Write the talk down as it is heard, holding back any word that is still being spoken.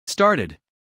started.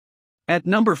 At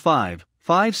number 5,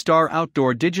 5-star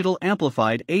outdoor digital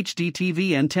amplified HD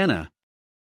TV antenna.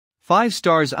 5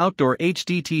 stars outdoor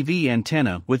HD TV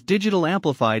antenna with digital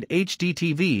amplified HD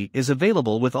TV is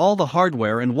available with all the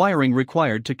hardware and wiring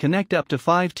required to connect up to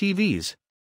 5 TVs.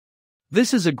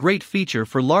 This is a great feature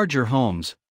for larger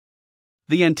homes.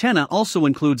 The antenna also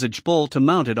includes a pole to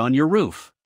mount it on your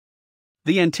roof.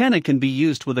 The antenna can be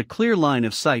used with a clear line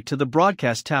of sight to the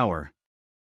broadcast tower.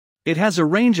 It has a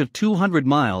range of 200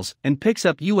 miles and picks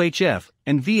up UHF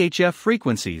and VHF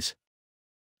frequencies.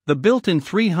 The built-in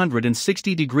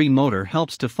 360-degree motor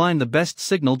helps to find the best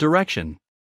signal direction.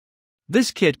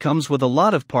 This kit comes with a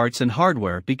lot of parts and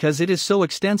hardware because it is so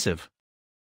extensive.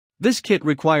 This kit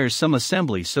requires some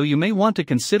assembly, so you may want to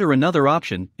consider another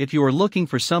option if you are looking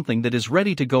for something that is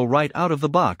ready to go right out of the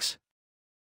box.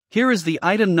 Here is the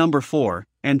item number 4,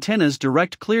 Antenna's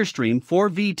Direct Clearstream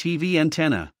 4V TV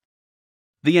Antenna.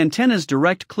 The Antenna's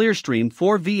Direct Clearstream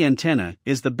 4V antenna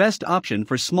is the best option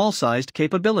for small-sized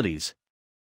capabilities.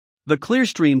 The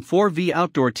Clearstream 4V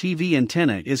outdoor TV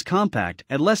antenna is compact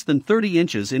at less than 30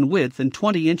 inches in width and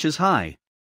 20 inches high.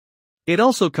 It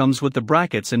also comes with the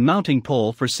brackets and mounting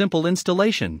pole for simple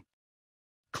installation.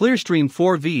 Clearstream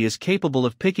 4V is capable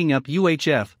of picking up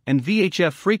UHF and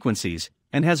VHF frequencies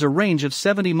and has a range of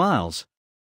 70 miles.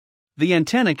 The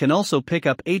antenna can also pick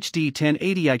up HD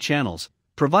 1080i channels,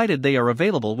 provided they are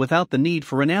available without the need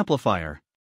for an amplifier.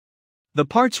 The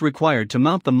parts required to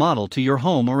mount the model to your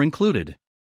home are included.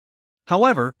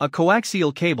 However, a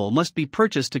coaxial cable must be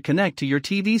purchased to connect to your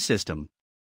TV system.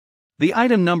 The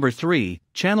item number 3,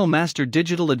 Channel Master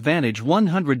Digital Advantage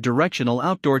 100 Directional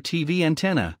Outdoor TV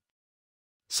Antenna.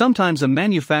 Sometimes a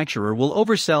manufacturer will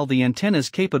oversell the antenna's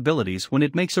capabilities when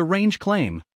it makes a range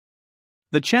claim.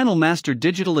 The Channel Master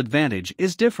Digital Advantage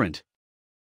is different.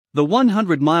 The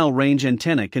 100-mile range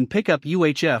antenna can pick up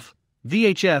UHF,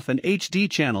 VHF and HD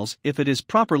channels if it is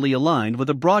properly aligned with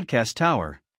a broadcast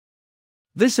tower.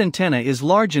 This antenna is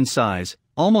large in size,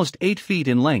 almost 8 feet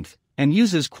in length, and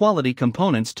uses quality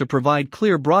components to provide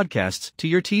clear broadcasts to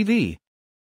your TV.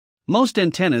 Most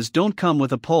antennas don't come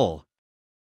with a pole.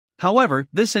 However,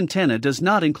 this antenna does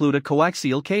not include a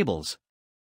coaxial cables.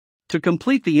 To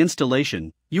complete the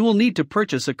installation, you will need to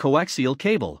purchase a coaxial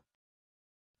cable.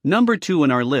 Number 2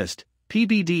 in our list,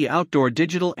 PBD Outdoor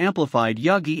Digital Amplified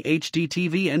Yagi HD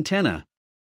TV Antenna.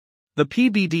 The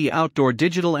PBD Outdoor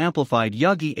Digital Amplified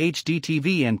Yagi HD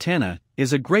TV Antenna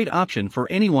is a great option for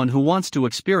anyone who wants to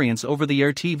experience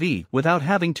over-the-air TV without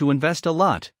having to invest a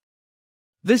lot.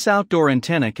 This outdoor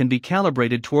antenna can be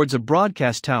calibrated towards a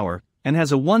broadcast tower and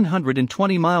has a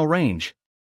 120-mile range.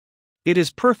 It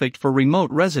is perfect for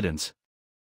remote residents.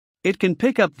 It can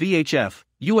pick up VHF,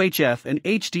 UHF and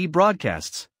HD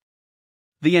broadcasts.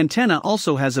 The antenna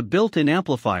also has a built-in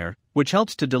amplifier, which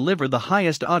helps to deliver the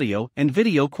highest audio and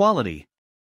video quality.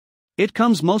 It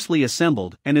comes mostly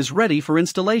assembled and is ready for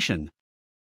installation.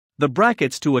 The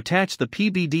brackets to attach the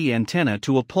PBD antenna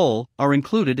to a pole are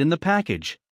included in the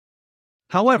package.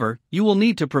 However, you will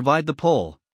need to provide the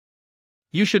pole.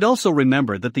 You should also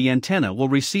remember that the antenna will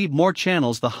receive more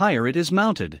channels the higher it is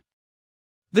mounted.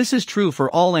 This is true for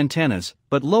all antennas,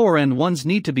 but lower-end ones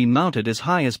need to be mounted as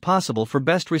high as possible for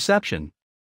best reception.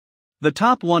 The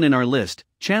top one in our list,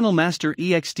 Channel Master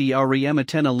EXD-REM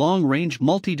Antenna Long-Range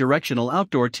Multi-Directional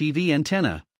Outdoor TV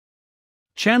Antenna.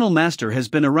 Channel Master has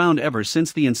been around ever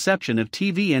since the inception of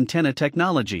TV antenna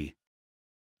technology.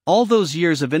 All those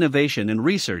years of innovation and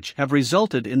research have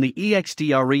resulted in the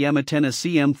EXD-REM Antenna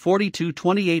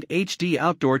CM4228 HD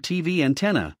Outdoor TV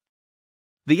Antenna.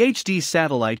 The HD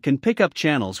satellite can pick up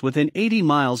channels within 80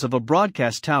 miles of a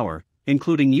broadcast tower,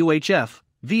 including UHF,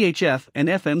 VHF and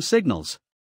FM signals.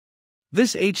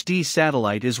 This HD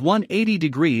satellite is 180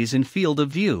 degrees in field of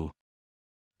view.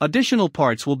 Additional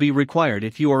parts will be required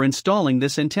if you are installing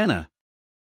this antenna.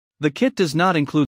 The kit does not include